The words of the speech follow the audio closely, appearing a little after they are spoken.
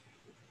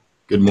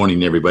Good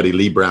morning, everybody.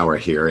 Lee Brower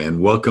here,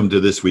 and welcome to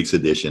this week's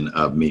edition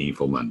of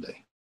Meaningful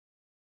Monday.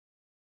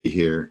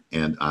 Here,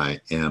 and I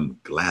am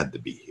glad to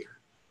be here.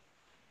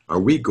 Are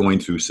we going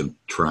through some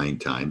trying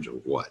times or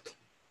what?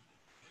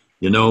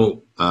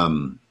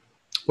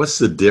 What's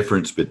the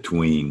difference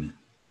between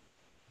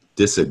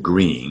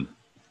disagreeing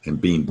and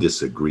being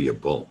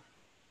disagreeable?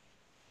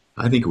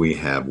 I think we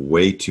have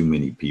way too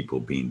many people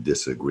being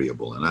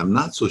disagreeable, and I'm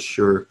not so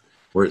sure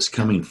where it's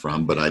coming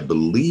from, but I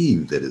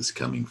believe that it's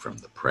coming from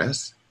the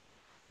press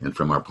and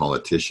from our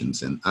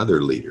politicians and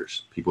other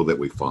leaders, people that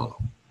we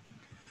follow.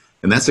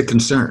 And that's a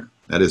concern.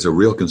 That is a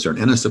real concern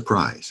and a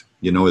surprise.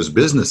 As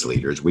business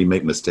leaders, we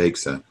make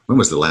mistakes. When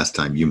was the last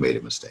time you made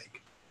a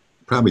mistake?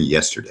 Probably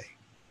yesterday,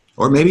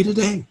 or maybe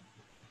today.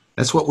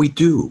 That's what we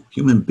do.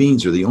 Human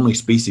beings are the only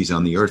species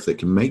on the earth that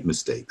can make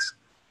mistakes.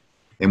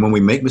 And when we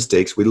make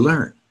mistakes, we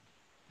learn.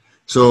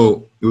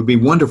 So it would be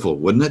wonderful,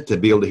 wouldn't it, to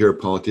be able to hear a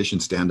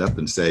politician stand up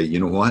and say, you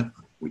know what?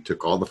 We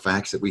took all the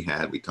facts that we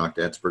had, we talked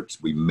to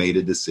experts, we made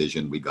a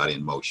decision, we got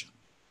in motion.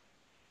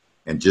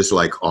 And just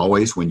like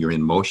always, when you're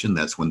in motion,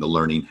 that's when the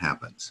learning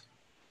happens.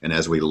 And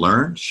as we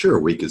learn, sure,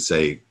 we could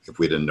say, if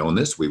we'd have known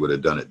this, we would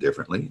have done it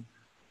differently.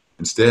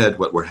 Instead,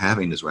 what we're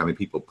having is we're having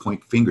people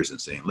point fingers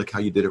and saying, look how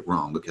you did it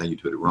wrong, look how you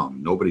did it wrong.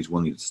 Nobody's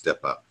willing to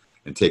step up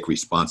and take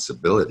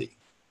responsibility.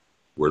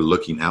 We're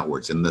looking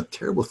outwards. And the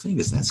terrible thing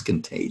is that's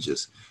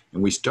contagious.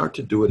 And we start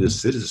to do it as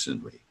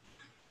citizenry.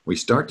 We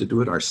start to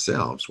do it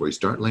ourselves, where we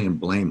start laying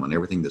blame on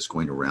everything that's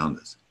going around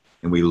us.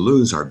 And we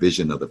lose our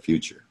vision of the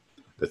future.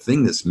 The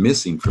thing that's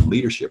missing from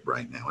leadership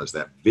right now is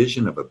that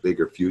vision of a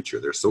bigger future.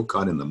 They're so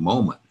caught in the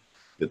moment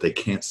that they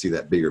can't see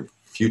that bigger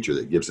future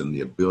that gives them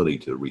the ability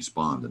to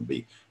respond and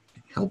be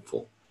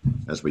helpful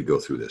as we go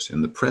through this.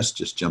 And the press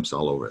just jumps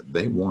all over it.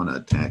 They want to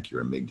attack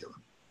your amygdala.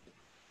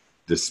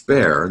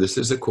 Despair, this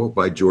is a quote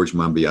by George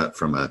Monbiot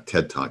from a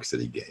TED Talks that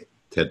he gave.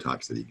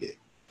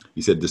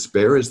 He said,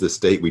 despair is the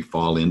state we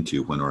fall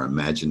into when our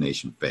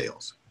imagination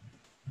fails.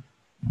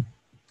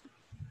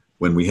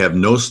 When we have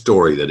no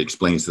story that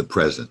explains the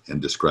present and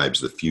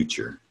describes the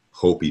future,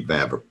 hope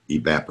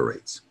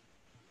evaporates.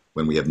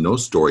 When we have no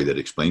story that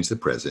explains the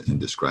present and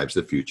describes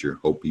the future,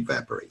 hope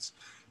evaporates.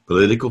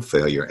 Political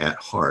failure at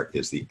heart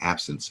is the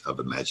absence of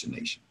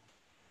imagination.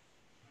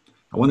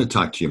 I want to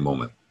talk to you a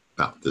moment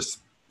about this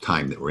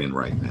time that we're in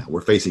right now.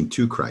 We're facing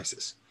two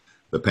crises.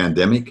 The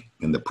pandemic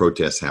and the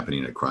protests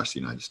happening across the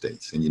United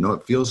States. And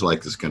it feels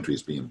like this country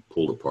is being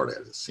pulled apart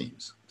at the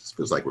seams. It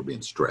feels like we're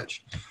being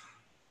stretched.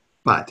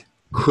 But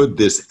could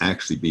this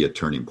actually be a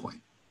turning point?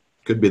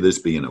 Could this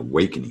be an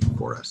awakening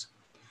for us?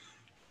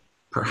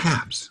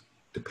 Perhaps,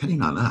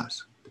 depending on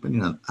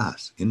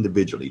us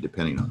individually,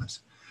 depending on us.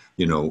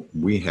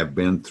 We have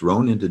been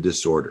thrown into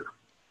disorder,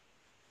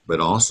 but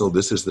also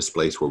this is this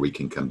place where we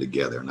can come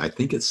together. And I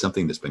think it's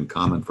something that's been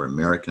common for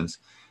Americans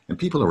and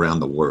people around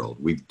the world.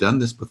 We've done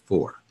this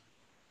before,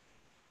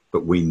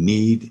 but we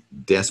need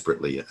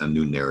desperately a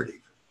new narrative.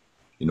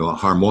 A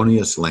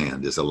harmonious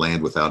land is a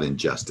land without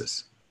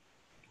injustice.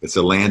 It's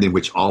a land in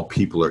which all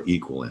people are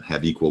equal and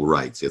have equal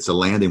rights. It's a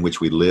land in which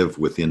we live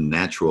within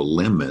natural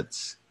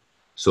limits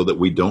so that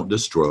we don't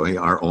destroy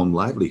our own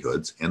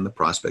livelihoods and the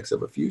prospects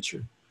of a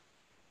future.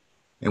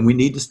 And we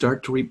need to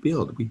start to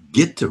rebuild. We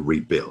get to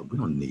rebuild. We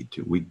don't need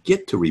to. We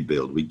get to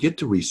rebuild. We get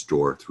to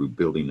restore through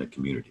building a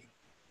community.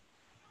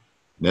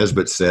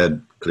 Nesbitt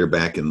said, clear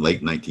back in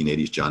late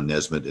 1980s, John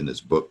Nesbitt in his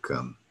book,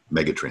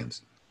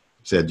 Megatrends,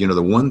 said,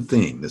 the one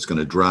thing that's going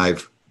to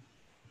drive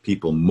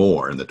people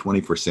more in the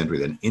 21st century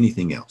than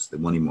anything else, the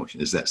one emotion,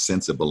 is that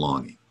sense of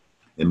belonging.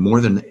 And more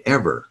than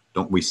ever,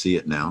 don't we see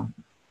it now?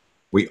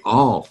 We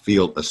all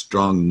feel a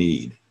strong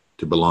need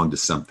to belong to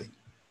something.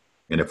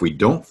 And if we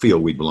don't feel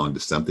we belong to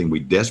something, we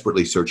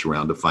desperately search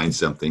around to find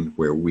something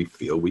where we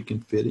feel we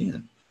can fit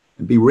in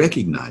and be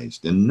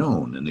recognized and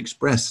known and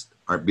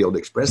be able to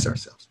express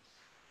ourselves.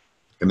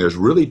 And there's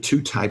really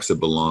two types of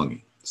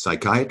belonging.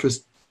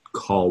 Psychiatrists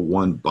call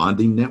one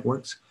bonding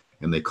networks,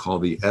 and they call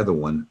the other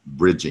one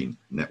bridging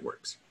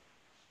networks.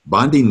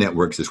 Bonding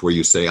networks is where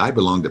you say, I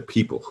belong to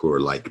people who are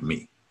like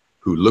me,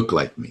 who look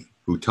like me,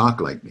 who talk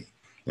like me,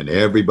 and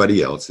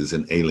everybody else is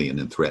an alien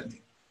and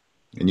threatening.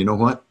 And you know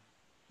what?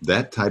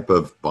 That type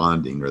of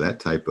bonding or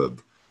that type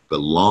of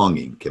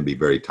belonging can be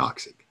very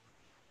toxic.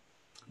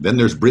 Then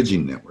there's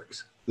bridging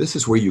networks. This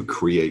is where you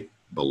create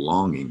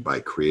belonging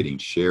by creating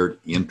shared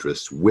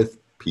interests with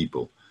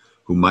people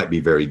who might be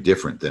very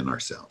different than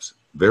ourselves,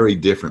 very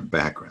different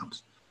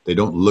backgrounds. They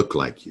don't look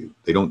like you.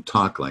 They don't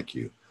talk like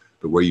you.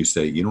 But where you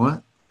say, you know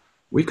what?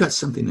 We've got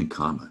something in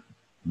common.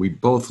 We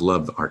both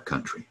love our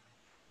country.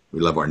 We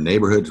love our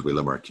neighborhoods. We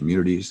love our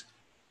communities.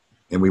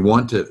 And we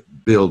want to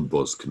build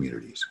those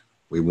communities.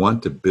 We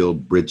want to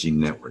build bridging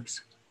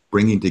networks,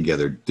 bringing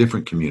together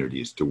different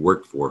communities to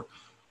work for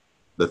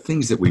the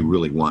things that we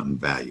really want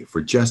and value, for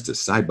justice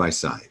side by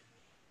side.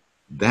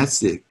 That's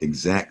the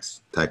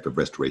exact type of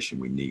restoration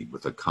we need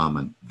with a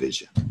common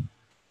vision.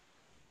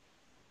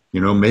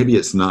 Maybe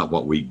it's not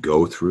what we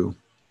go through.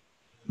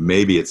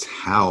 Maybe it's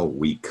how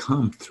we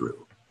come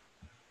through.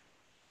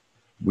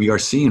 We are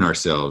seeing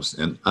ourselves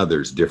and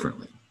others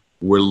differently.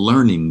 We're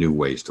learning new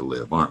ways to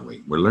live, aren't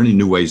we? We're learning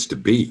new ways to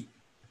be.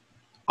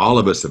 All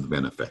of us have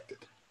been affected.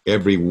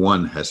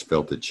 Everyone has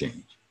felt a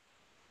change.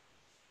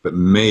 But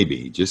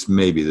maybe, just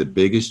maybe, the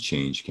biggest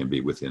change can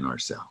be within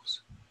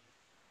ourselves.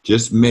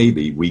 Just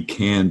maybe we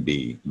can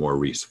be more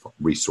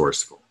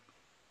resourceful.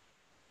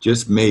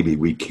 Just maybe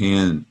we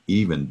can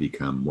even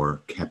become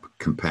more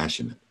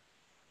compassionate,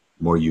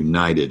 more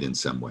united in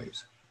some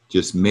ways.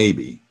 Just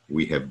maybe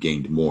we have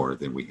gained more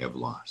than we have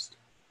lost.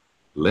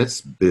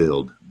 Let's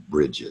build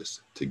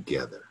bridges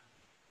together.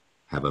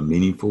 Have a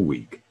meaningful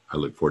week. I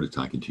look forward to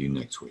talking to you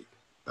next week.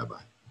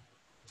 Bye-bye.